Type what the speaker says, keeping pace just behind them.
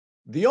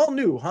The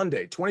all-new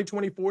Hyundai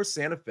 2024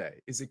 Santa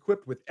Fe is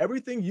equipped with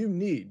everything you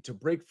need to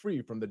break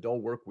free from the dull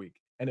work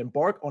week and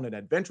embark on an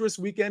adventurous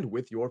weekend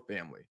with your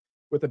family.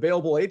 With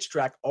available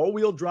H-Track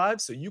all-wheel drive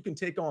so you can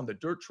take on the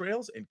dirt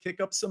trails and kick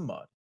up some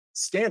mud.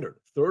 Standard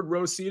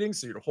third-row seating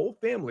so your whole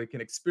family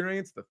can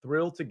experience the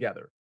thrill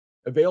together.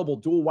 Available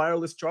dual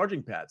wireless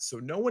charging pads so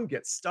no one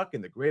gets stuck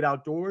in the great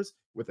outdoors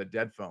with a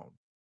dead phone.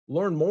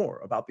 Learn more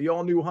about the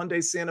all-new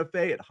Hyundai Santa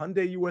Fe at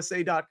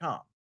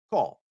HyundaiUSA.com.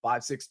 Call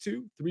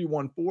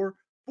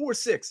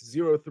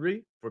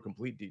 562-314-4603 for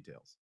complete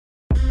details.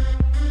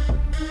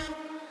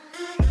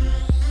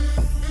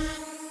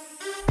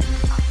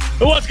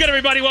 What's good,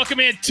 everybody?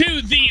 Welcome in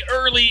to the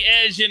Early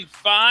Edge in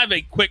 5.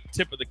 A quick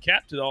tip of the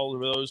cap to all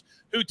of those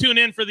who tune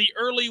in for the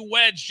Early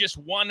Wedge just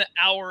 1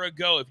 hour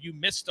ago. If you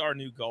missed our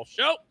new golf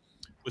show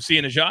with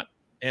Sia Najat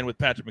and with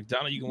Patrick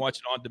McDonald, you can watch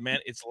it on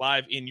demand. It's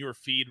live in your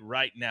feed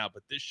right now.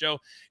 But this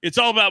show, it's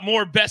all about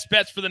more best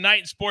bets for the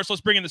night in sports.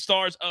 Let's bring in the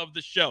stars of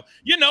the show.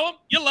 You know them.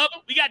 You love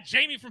them. We got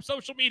Jamie from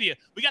social media.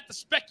 We got the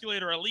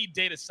speculator, a lead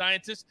data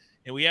scientist.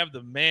 And we have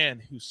the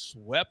man who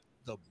swept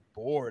the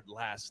board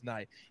last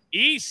night,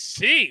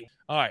 EC.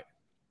 All right.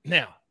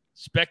 Now,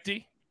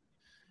 Specty,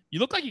 you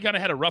look like you kind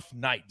of had a rough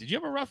night. Did you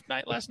have a rough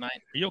night last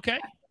night? Are you okay?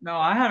 No,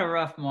 I had a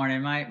rough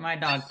morning. My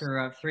dog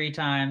threw up 3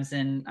 times,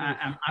 and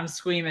I'm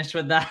squeamish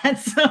with that.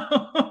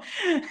 So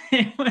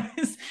it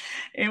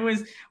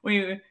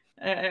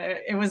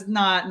was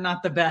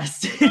not the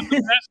best.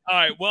 All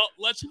right. Well,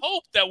 let's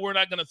hope that we're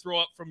not going to throw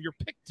up from your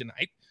pick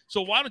tonight.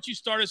 So why don't you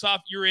start us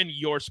off? You're in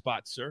your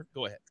spot, sir.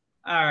 Go ahead.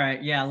 All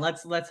right, yeah.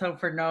 Let's hope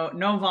for no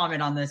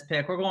vomit on this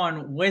pick. We're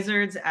going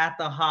Wizards at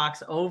the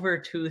Hawks over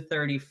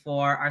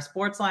 234. Our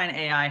Sportsline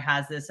AI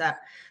has this at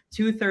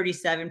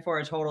 237 for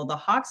a total. The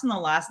Hawks in the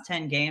last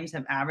 10 games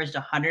have averaged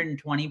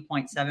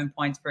 120.7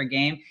 points per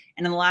game,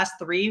 and in the last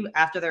 3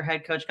 after their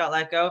head coach got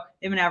let go,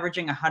 they've been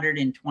averaging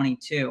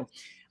 122.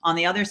 On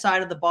the other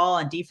side of the ball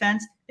on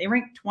defense, they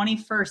rank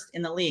 21st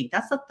in the league.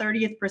 That's the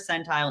 30th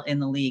percentile in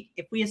the league.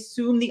 If we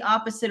assume the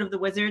opposite of the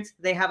Wizards,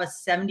 they have a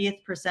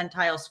 70th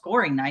percentile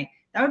scoring night.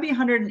 That would be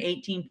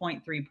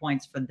 118.3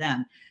 points for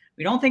them.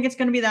 We don't think it's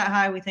going to be that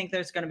high. We think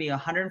there's going to be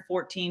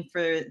 114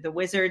 for the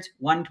Wizards,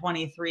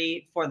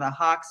 123 for the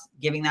Hawks,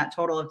 giving that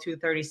total of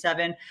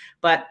 237.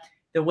 But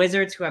the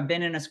Wizards, who have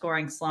been in a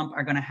scoring slump,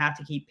 are going to have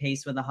to keep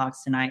pace with the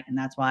Hawks tonight, and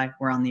that's why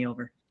we're on the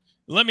over.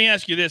 Let me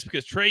ask you this,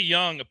 because Trae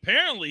Young,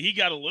 apparently he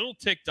got a little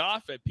ticked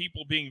off at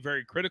people being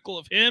very critical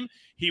of him.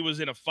 He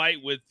was in a fight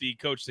with the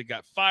coach that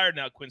got fired.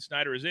 Now Quinn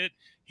Snyder is it.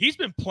 He's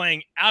been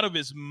playing out of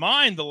his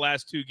mind the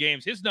last 2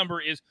 games. His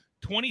number is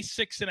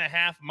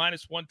 26.5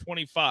 minus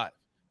 125.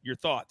 Your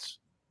thoughts?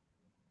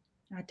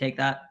 I take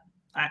that.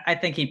 I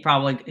think he'd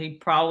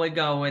probably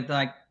go with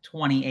like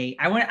 28.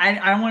 I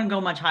don't want to go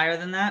much higher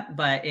than that,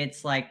 but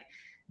it's a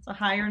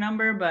higher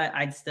number, but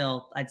I'd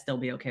still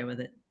be okay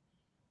with it.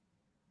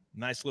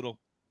 Nice little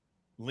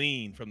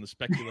lean from the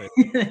speculator.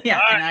 Yeah,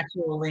 right. An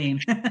actual lean.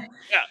 Yeah.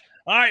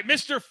 All right,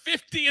 Mr.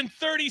 50 and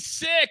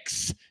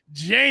 36.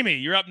 Jamie,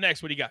 you're up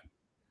next. What do you got?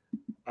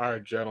 All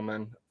right,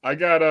 gentlemen. I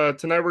got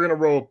tonight we're going to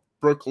roll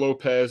Brook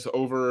Lopez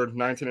over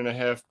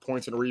 19.5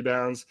 points and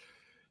rebounds.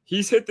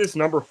 He's hit this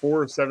number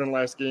 4 of 7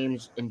 last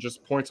games in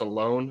just points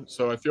alone,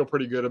 so I feel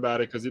pretty good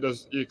about it because he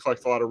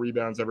collects a lot of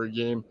rebounds every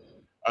game.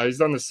 He's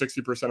done this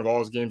 60% of all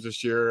his games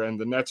this year, and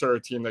the Nets are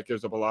a team that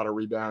gives up a lot of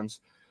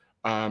rebounds.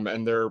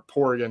 And they're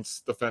poor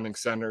against defending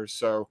centers.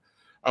 So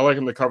I like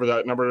him to cover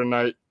that number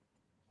tonight.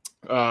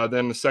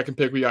 Then the second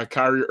pick, we got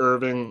Kyrie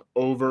Irving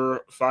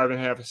over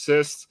 5.5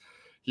 assists.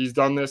 He's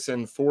done this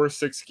in 4 of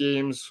 6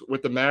 games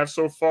with the Mavs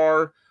so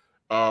far.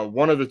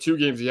 One of the 2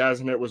 games he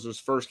has in it was his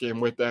first game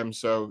with them.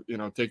 So,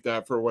 take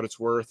that for what it's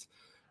worth.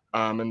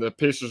 And the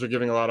Pacers are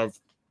giving up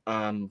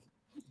a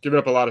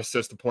lot of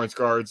assists to points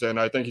guards. And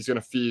I think he's going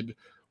to feed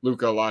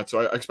Luka a lot. So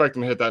I expect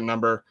him to hit that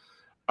number.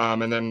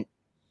 And then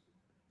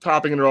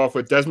topping it off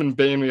with Desmond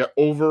Bane, we got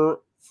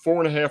over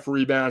 4.5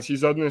 rebounds. He's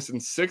done this in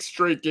 6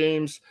 straight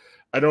games.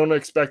 I don't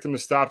expect him to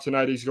stop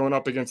tonight. He's going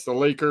up against the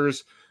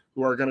Lakers,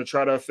 who are going to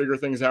try to figure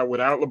things out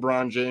without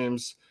LeBron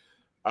James.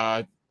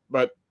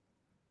 But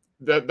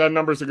that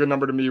number is a good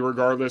number to me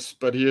regardless,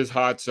 but he is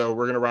hot, so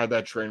we're going to ride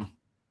that train.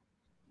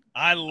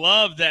 I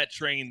love that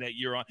train that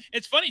you're on.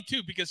 It's funny,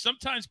 too, because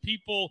sometimes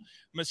people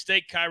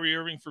mistake Kyrie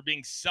Irving for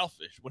being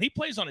selfish. When he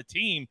plays on a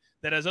team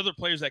that has other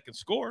players that can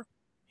score,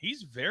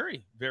 he's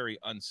very, very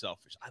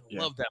unselfish. I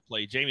love that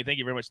play. Jamie, thank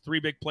you very much. 3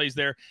 big plays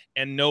there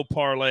and no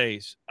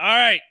parlays. All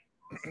right.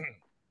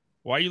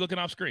 Why are you looking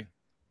off screen?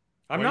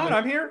 I'm not.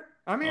 I'm here.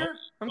 I'm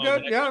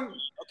good. Yeah.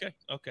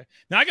 Okay.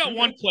 Now, I got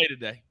one play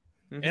today,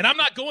 and I'm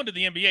not going to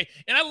the NBA.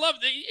 And I love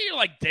that you're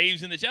like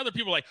Dave's in this. Other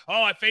people are like,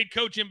 oh, I fade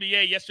Coach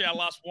NBA. Yesterday, I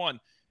lost 1.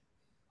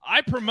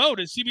 I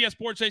promoted CBS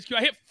Sports HQ.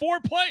 I hit 4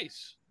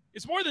 plays.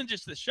 It's more than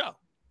just this show.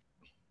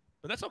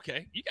 But that's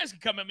okay. You guys can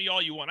come at me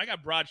all you want. I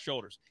got broad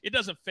shoulders. It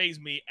doesn't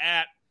faze me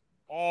at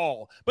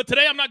all. But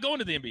today I'm not going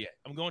to the NBA.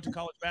 I'm going to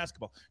college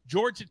basketball.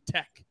 Georgia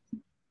Tech.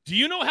 Do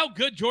you know how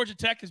good Georgia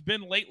Tech has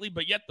been lately,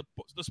 but yet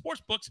the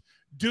sports books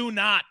do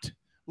not?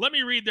 Let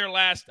me read their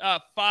last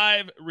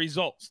 5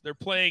 results. They're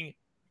playing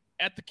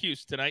at the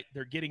Cuse tonight.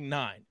 They're getting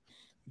 9.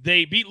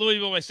 They beat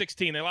Louisville by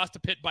 16. They lost to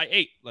Pitt by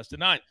 8, less than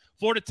 9.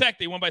 Florida Tech,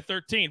 they won by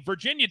 13.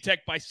 Virginia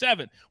Tech by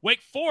 7.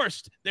 Wake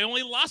Forest, they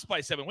only lost by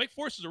 7. Wake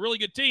Forest is a really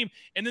good team,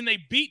 and then they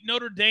beat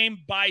Notre Dame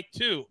by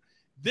 2.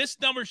 This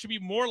number should be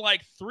more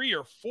like 3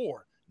 or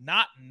 4,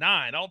 not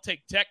 9. I'll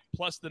take Tech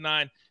plus the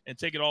 9 and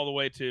take it all the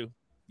way to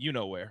you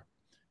know where.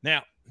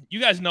 Now, you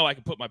guys know I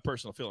can put my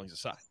personal feelings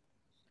aside.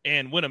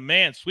 And when a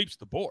man sweeps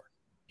the board,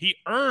 he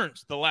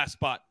earns the last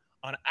spot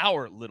on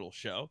our little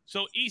show.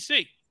 So,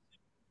 EC,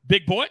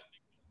 big boy,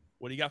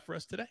 what do you got for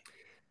us today?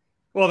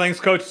 Well, thanks,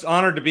 Coach. It's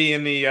honored to be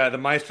in the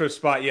Maestro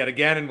spot yet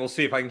again, and we'll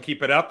see if I can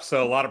keep it up.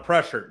 So a lot of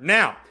pressure.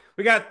 Now,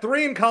 we got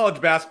 3 in college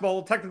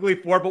basketball, technically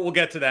 4, but we'll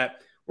get to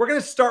that. We're going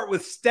to start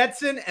with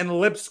Stetson and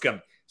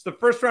Lipscomb. It's the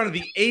first round of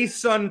the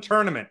ASUN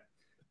tournament.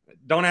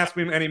 Don't ask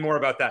me any more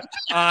about that.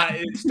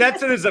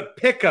 Stetson is a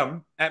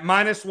pick'em at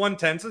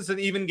 -110, so it's an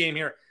even game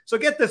here. So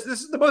get this.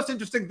 This is the most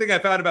interesting thing I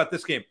found about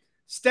this game.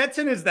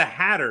 Stetson is the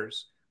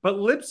Hatters, but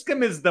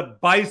Lipscomb is the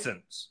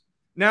Bisons.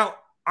 Now,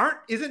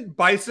 isn't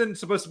bison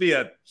supposed to be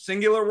a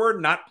singular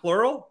word, not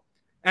plural?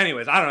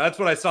 Anyways, I don't know. That's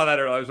what I saw that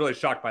earlier. I was really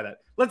shocked by that.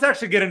 Let's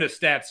actually get into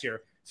stats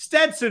here.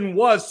 Stetson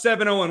was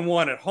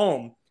 7-0-1 at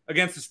home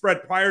against the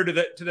spread prior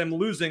to them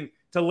losing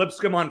to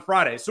Lipscomb on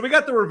Friday. So we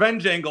got the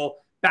revenge angle,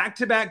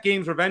 back-to-back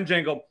games revenge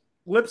angle.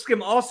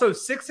 Lipscomb also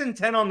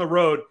 6-10 on the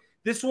road.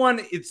 This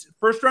one, it's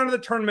first round of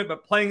the tournament,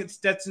 but playing at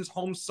Stetson's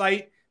home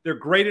site. They're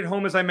great at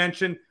home, as I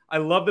mentioned. I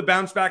love the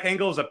bounce-back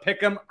angle as a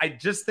pick 'em. I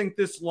just think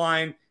this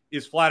line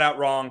is flat out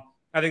wrong.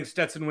 I think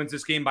Stetson wins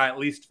this game by at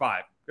least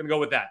 5. Going to go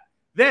with that.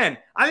 Then,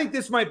 I think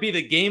this might be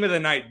the game of the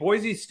night.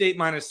 Boise State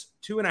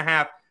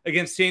 -2.5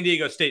 against San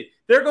Diego State.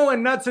 They're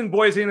going nuts in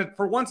Boise, and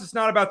for once, it's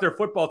not about their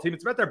football team.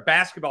 It's about their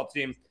basketball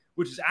team,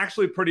 which is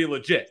actually pretty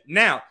legit.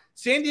 Now,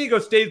 San Diego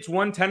State's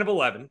won 10 of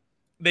 11.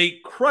 They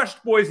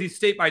crushed Boise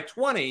State by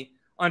 20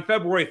 on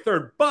February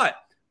 3rd, but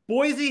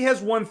Boise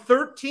has won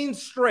 13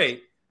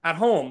 straight at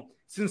home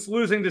since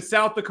losing to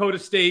South Dakota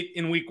State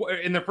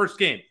in their first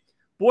game.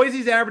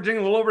 Boise's averaging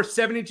a little over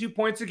 72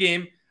 points a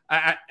game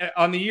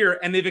on the year,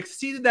 and they've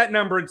exceeded that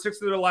number in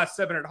 6 of their last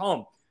 7 at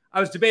home. I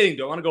was debating,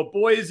 do I want to go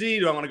Boise?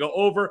 Do I want to go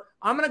over?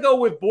 I'm going to go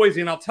with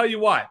Boise, and I'll tell you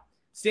why.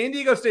 San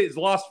Diego State has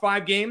lost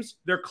 5 games.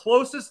 Their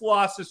closest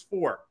loss is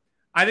 4.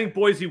 I think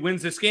Boise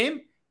wins this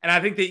game, and I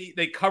think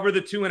they cover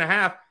the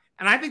 2.5,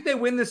 and I think they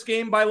win this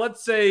game by,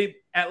 let's say,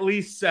 at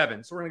least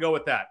 7. So we're going to go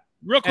with that.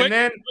 Real quick.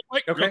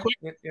 Real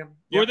quick. Yeah.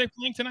 Who are they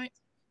playing tonight?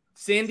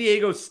 San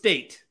Diego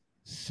State.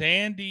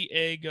 San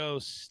Diego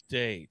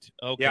State.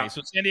 Okay, Yeah.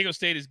 So San Diego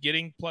State is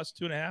getting plus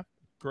 2.5,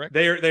 correct?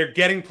 They're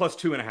getting plus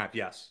 2.5,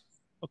 yes.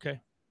 Okay.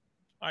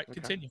 All right,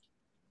 continue.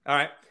 All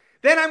right.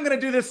 Then I'm going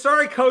to do this.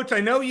 Sorry, Coach. I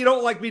know you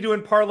don't like me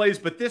doing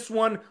parlays, but this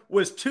one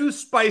was too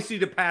spicy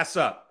to pass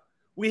up.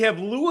 We have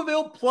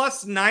Louisville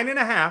plus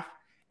 9.5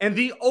 and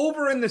the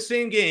over in the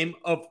same game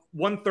of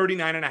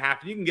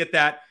 139.5. You can get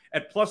that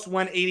at plus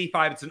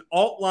 185. It's an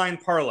alt line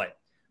parlay.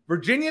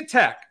 Virginia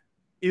Tech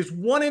is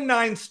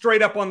 1-9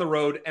 straight up on the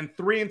road and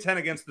 3-10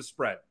 against the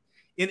spread.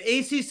 In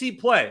ACC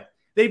play,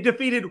 they've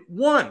defeated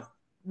one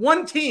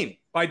team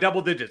by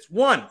double digits.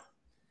 One.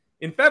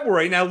 In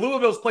February, now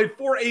Louisville's played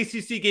 4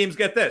 ACC games.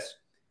 Get this.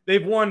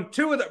 They've won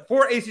 2 of the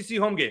 4 ACC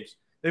home games.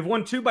 They've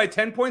won 2 by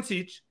 10 points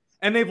each,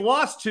 and they've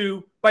lost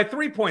 2 by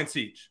 3 points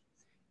each.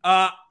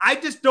 I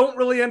just don't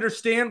really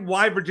understand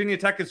why Virginia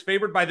Tech is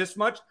favored by this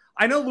much.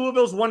 I know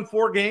Louisville's won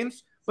 4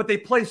 games, but they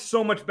play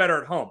so much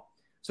better at home.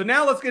 So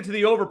now let's get to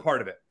the over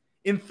part of it.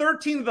 In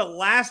 13 of the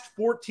last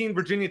 14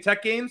 Virginia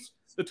Tech games,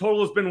 the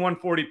total has been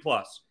 140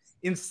 plus.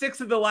 In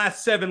 6 of the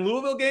last 7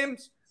 Louisville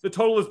games, the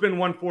total has been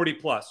 140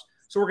 plus.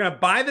 So we're going to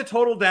buy the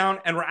total down,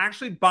 and we're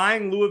actually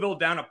buying Louisville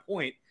down a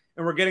point,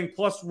 and we're getting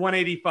plus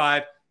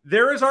 185.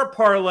 There is our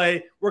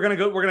parlay. We're going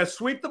to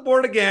sweep the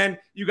board again.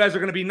 You guys are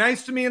going to be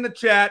nice to me in the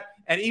chat,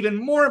 and even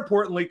more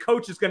importantly,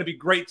 Coach is going to be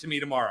great to me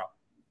tomorrow.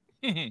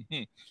 Do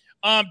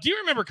you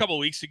remember a couple of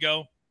weeks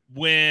ago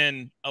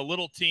when a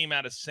little team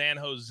out of San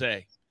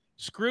Jose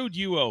screwed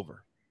you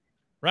over,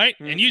 right?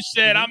 Mm-hmm. And you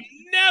said, I'm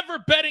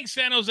never betting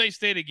San Jose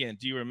State again.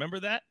 Do you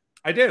remember that?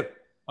 I do.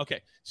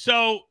 Okay.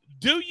 So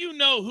do you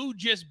know who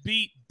just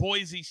beat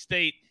Boise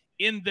State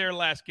in their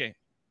last game?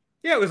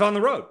 Yeah, it was on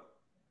the road.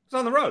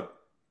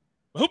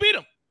 Who beat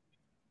them?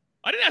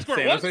 I didn't ask where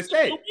it was.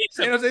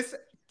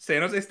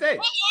 San Jose State.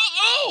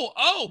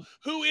 Oh,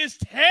 who is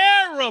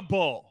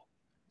terrible.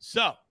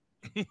 So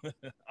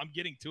I'm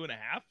getting 2.5.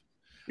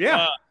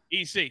 Yeah.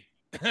 EC,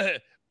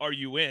 are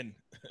you in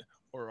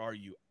or are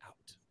you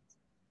out?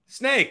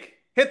 Snake,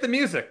 hit the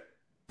music.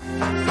 It's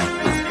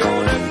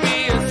gonna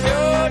be a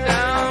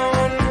showdown.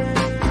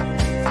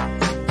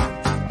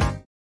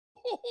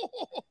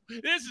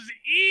 This is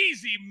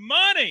easy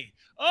money.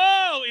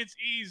 Oh, it's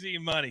easy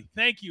money.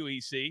 Thank you,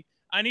 EC.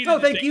 I need.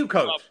 Thank you,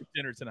 Coach. For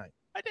dinner tonight.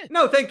 I did.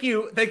 No, thank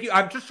you.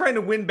 I'm just trying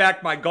to win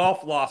back my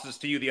golf losses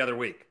to you the other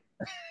week.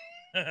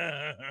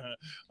 Oh,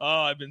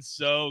 I've been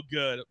so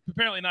good.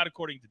 Apparently not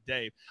according to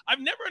Dave. I've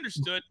never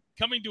understood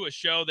coming to a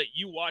show that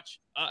you watch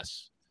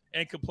us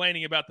and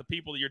complaining about the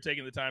people that you're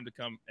taking the time to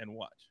come and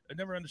watch. I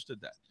never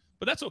understood that.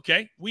 But that's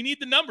okay. We need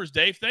the numbers,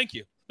 Dave. Thank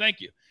you.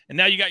 And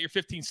now you got your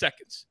 15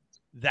 seconds.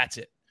 That's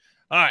it.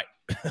 All right.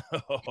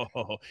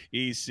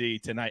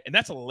 EC tonight. And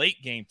that's a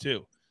late game,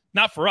 too.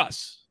 Not for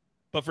us,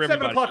 but for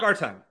everybody. 7 o'clock our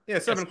time. Yeah,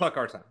 7 o'clock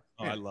our time.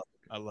 Oh, Yeah.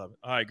 I love it.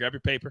 All right, grab your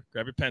paper,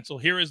 grab your pencil.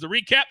 Here is the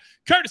recap,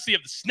 courtesy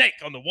of the Snake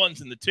on the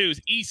ones and the twos.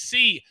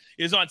 EC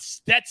is on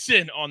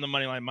Stetson on the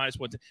money line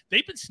 -1.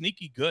 They've been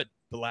sneaky good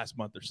the last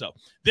month or so.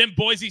 Then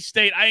Boise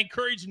State. I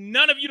encourage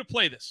none of you to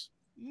play this.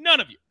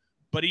 None of you.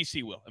 But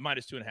EC will at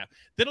 -2.5.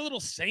 Then a little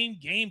same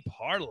game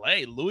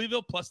parlay.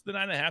 Louisville plus the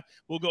 9.5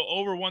 will go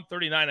over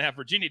 139.5.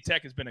 Virginia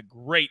Tech has been a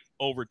great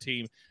over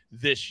team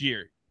this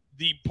year.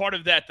 The part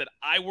of that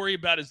I worry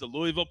about is the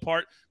Louisville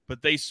part,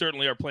 but they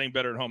certainly are playing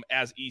better at home,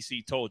 as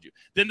EC told you.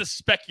 Then the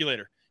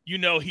speculator.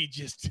 He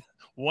just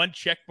one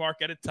check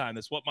mark at a time.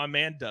 That's what my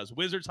man does.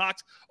 Wizards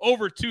Hawks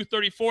over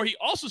 234. He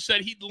also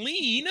said he'd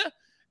lean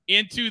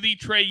into the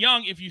Trae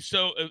Young if you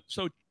so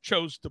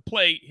chose to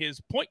play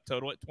his point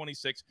total at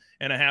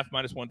 26.5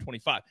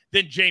 -125.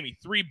 Then Jamie,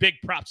 3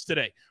 big props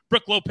today.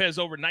 Brook Lopez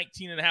over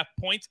 19.5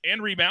 points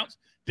and rebounds.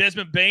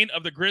 Desmond Bane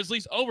of the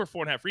Grizzlies over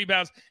 4.5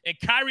 rebounds. And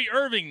Kyrie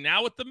Irving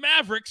now with the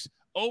Mavericks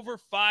over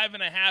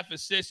 5.5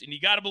 assists. And you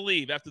got to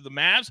believe after the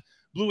Mavs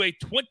blew a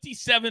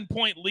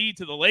 27-point lead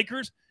to the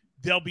Lakers,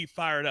 they'll be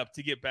fired up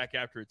to get back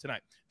after it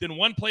tonight. Then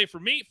one play for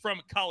me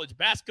from college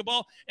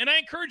basketball. And I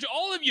encourage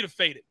all of you to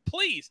fade it.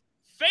 Please,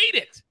 fade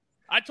it.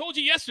 I told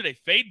you yesterday,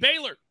 fade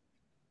Baylor.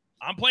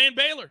 I'm playing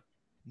Baylor.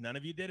 None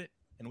of you did it,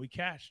 and we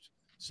cashed.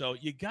 So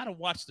you got to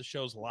watch the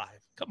shows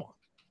live. Come on.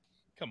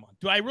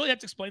 Do I really have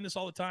to explain this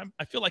all the time?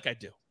 I feel like I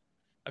do.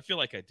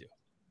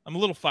 I'm a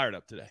little fired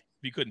up today,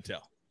 if you couldn't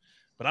tell.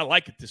 But I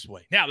like it this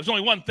way. Now, there's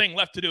only one thing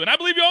left to do, and I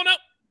believe you all know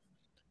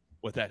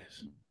what that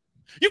is.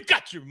 You've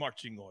got your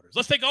marching orders.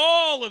 Let's take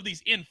all of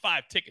these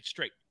in-5 tickets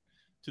straight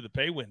to the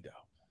pay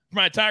window. For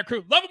my entire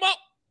crew, love them all.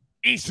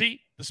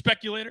 EC, the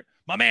speculator,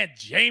 my man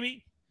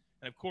Jamie,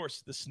 and, of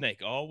course, the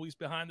Snake, always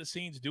behind the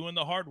scenes doing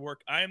the hard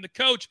work. I am the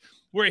coach.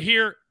 We're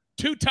here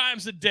 2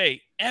 times a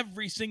day,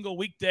 every single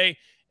weekday,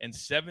 and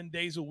 7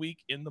 days a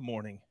week in the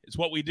morning. It's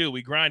what we do.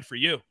 We grind for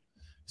you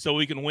so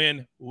we can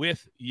win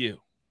with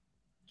you.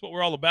 It's what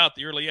we're all about,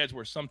 the early edge,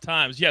 where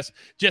sometimes, yes,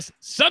 just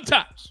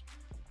sometimes,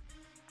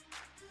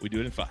 we do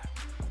it in 5.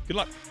 Good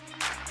luck.